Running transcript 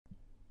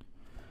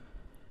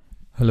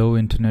Hello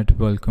Internet,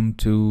 welcome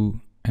to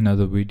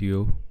another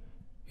video.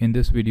 In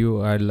this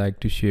video I'd like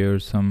to share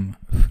some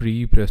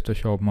free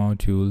Prestashop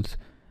modules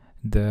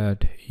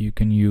that you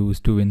can use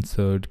to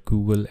insert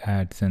Google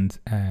Adsense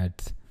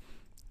ads.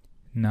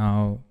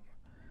 Now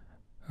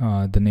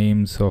the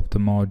names of the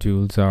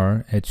modules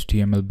are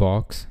HTML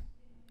box,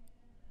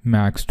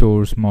 Mac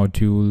Stores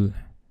module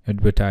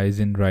advertise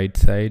in right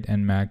side,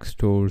 and Mac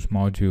Stores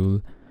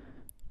module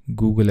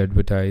Google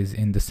advertise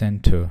in the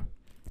center.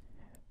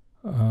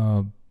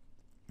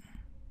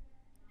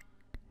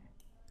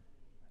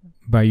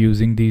 By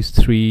using these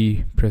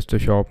three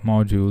Prestashop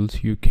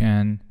modules, you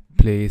can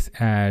place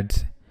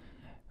ads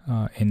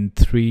in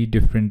three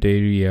different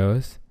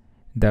areas.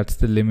 That's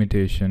the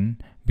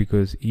limitation,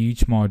 because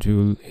each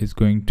module is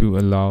going to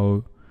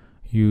allow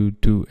you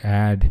to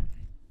add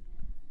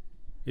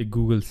a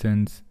Google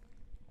AdSense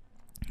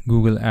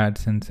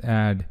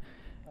ad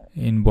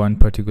in one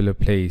particular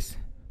place.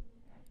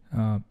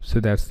 So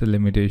that's the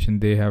limitation.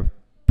 They have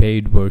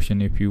paid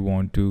version if you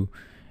want to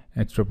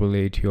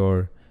extrapolate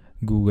your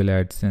Google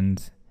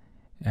AdSense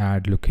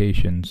ad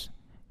locations.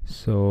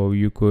 So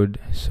you could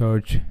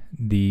search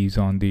these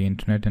on the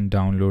internet and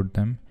download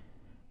them,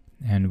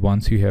 and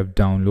once you have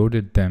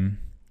downloaded them,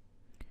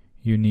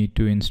 you need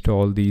to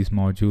install these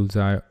modules.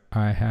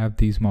 I have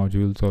these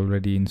modules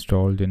already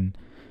installed in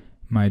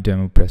my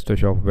demo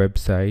Prestashop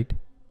website.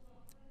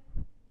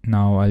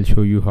 Now I'll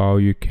show you how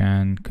you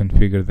can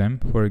configure them.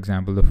 For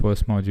example, the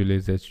first module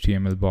is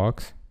HTML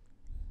box.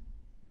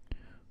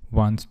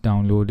 Once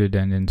downloaded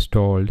and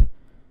installed,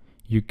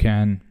 you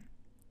can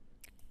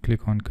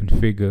click on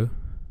configure,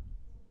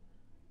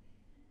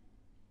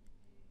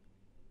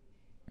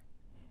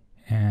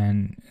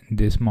 and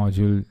this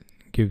module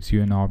gives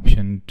you an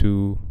option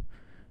to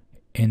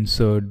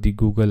insert the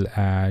Google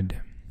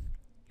ad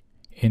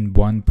in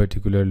one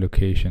particular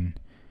location.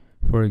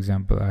 For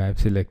example, I have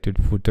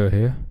selected footer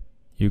here.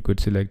 You could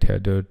select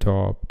header,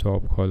 top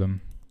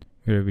column,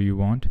 wherever you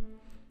want,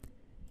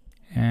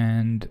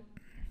 and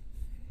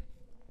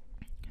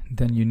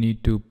then you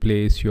need to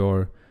place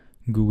your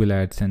Google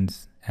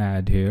AdSense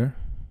ad here.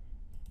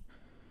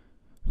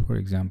 For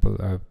example,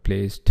 I've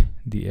placed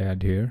the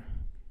ad here,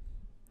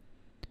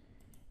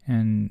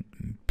 and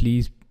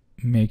please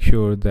make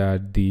sure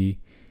that the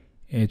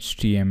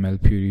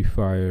HTML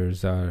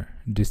purifiers are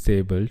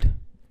disabled.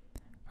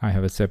 I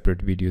have a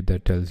separate video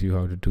that tells you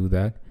how to do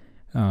that,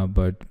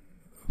 but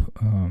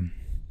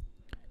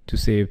to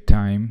save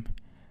time,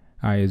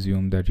 I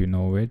assume that you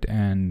know it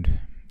and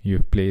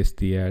you've placed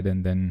the ad,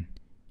 and then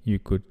you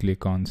could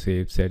click on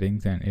save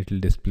settings and it will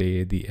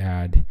display the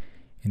ad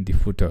in the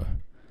footer.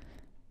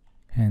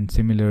 And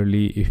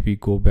similarly, if we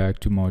go back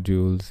to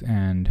modules,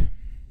 and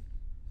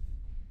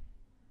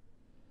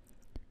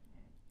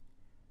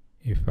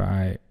if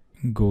I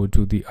go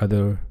to the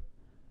other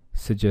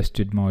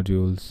suggested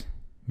modules,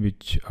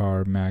 which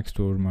are Mac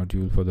Store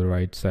module for the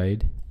right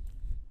side,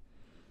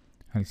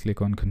 I'll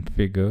click on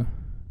configure,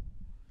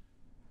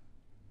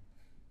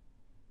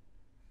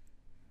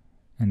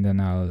 and then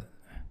I'll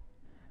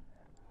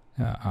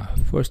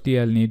firstly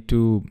I'll need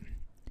to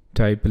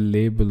type a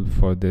label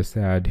for this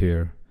ad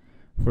here.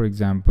 For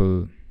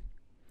example,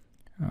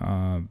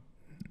 I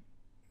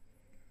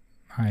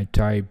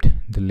typed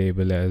the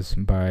label as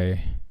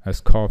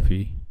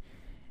coffee,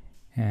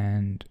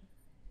 and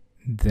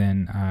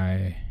then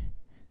I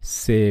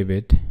save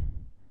it,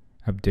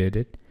 update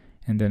it,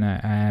 and then I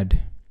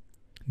add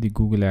the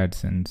Google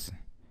AdSense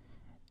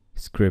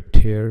script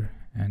here,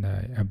 and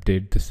I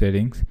update the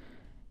settings.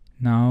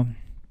 Now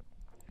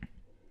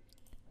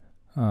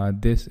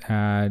this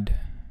ad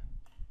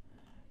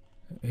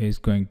is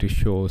going to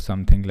show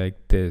something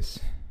like this.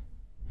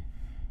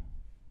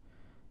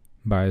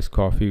 Buyer's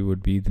Coffee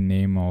would be the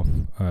name of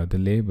the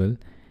label,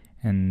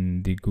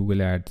 and the Google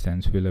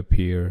AdSense will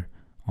appear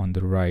on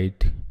the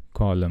right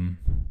column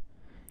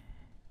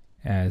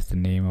as the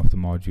name of the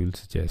module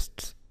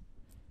suggests.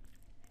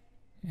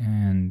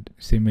 And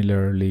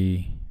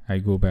similarly, I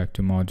go back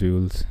to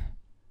modules,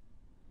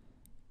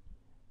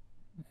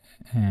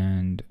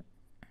 and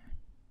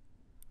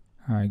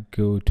I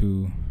go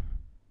to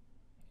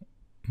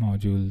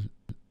module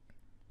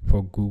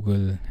for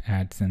Google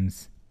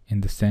AdSense in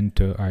the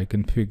center. I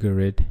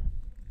configure it,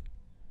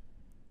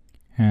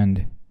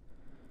 and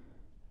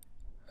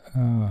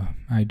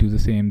I do the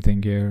same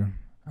thing here.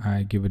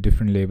 I give a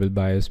different label,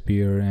 Buyer's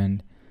Beer,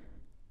 and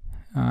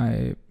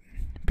I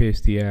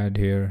paste the ad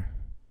here,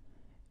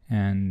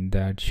 and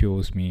that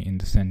shows me in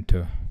the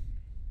center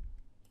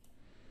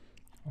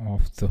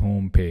of the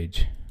home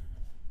page.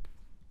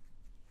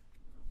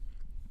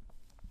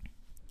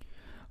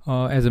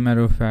 As a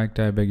matter of fact,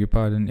 I beg your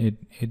pardon,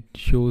 it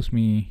shows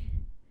me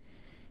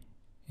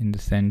in the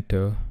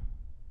center.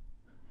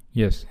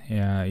 Yes,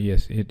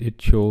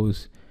 it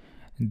shows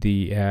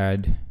the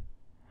ad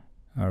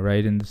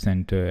right in the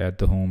center at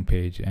the home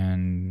page,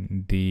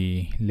 and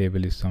the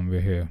label is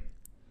somewhere here,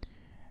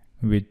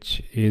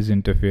 which is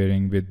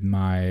interfering with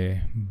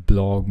my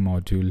blog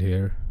module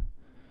here,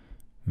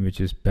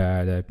 which is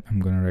bad. I'm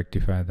going to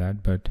rectify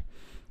that, but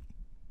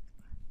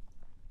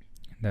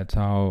That's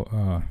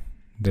how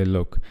they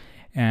look.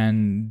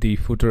 And the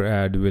footer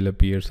ad will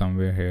appear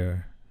somewhere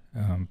here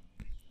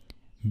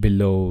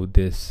below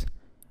this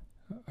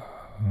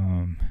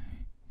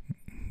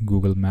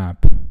Google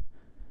map,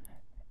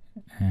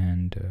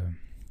 and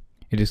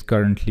it is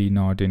currently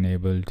not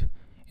enabled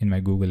in my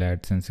Google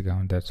AdSense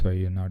account. That's why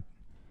you're not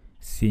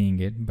seeing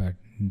it, but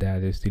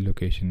that is the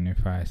location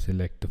if I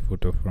select the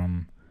photo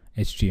from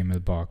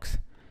HTML box.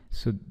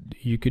 So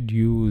you could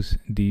use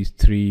these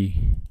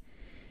three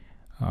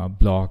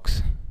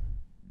blocks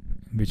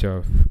which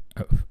are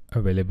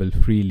available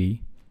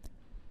freely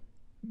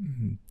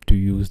to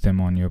use them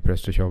on your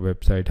Prestashop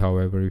website.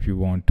 However, if you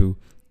want to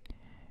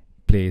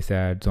place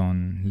ads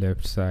on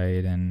left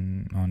side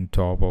and on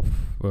top of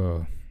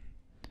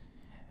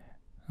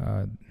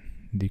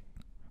the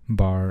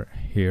bar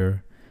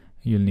here,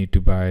 you'll need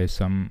to buy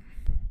some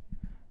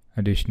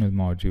additional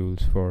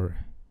modules for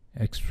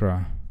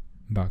extra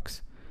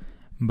bucks.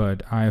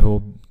 But I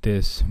hope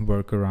this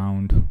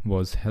workaround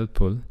was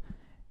helpful,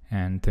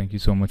 and thank you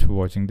so much for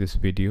watching this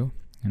video,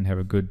 and have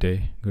a good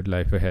day, good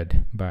life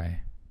ahead.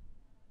 Bye.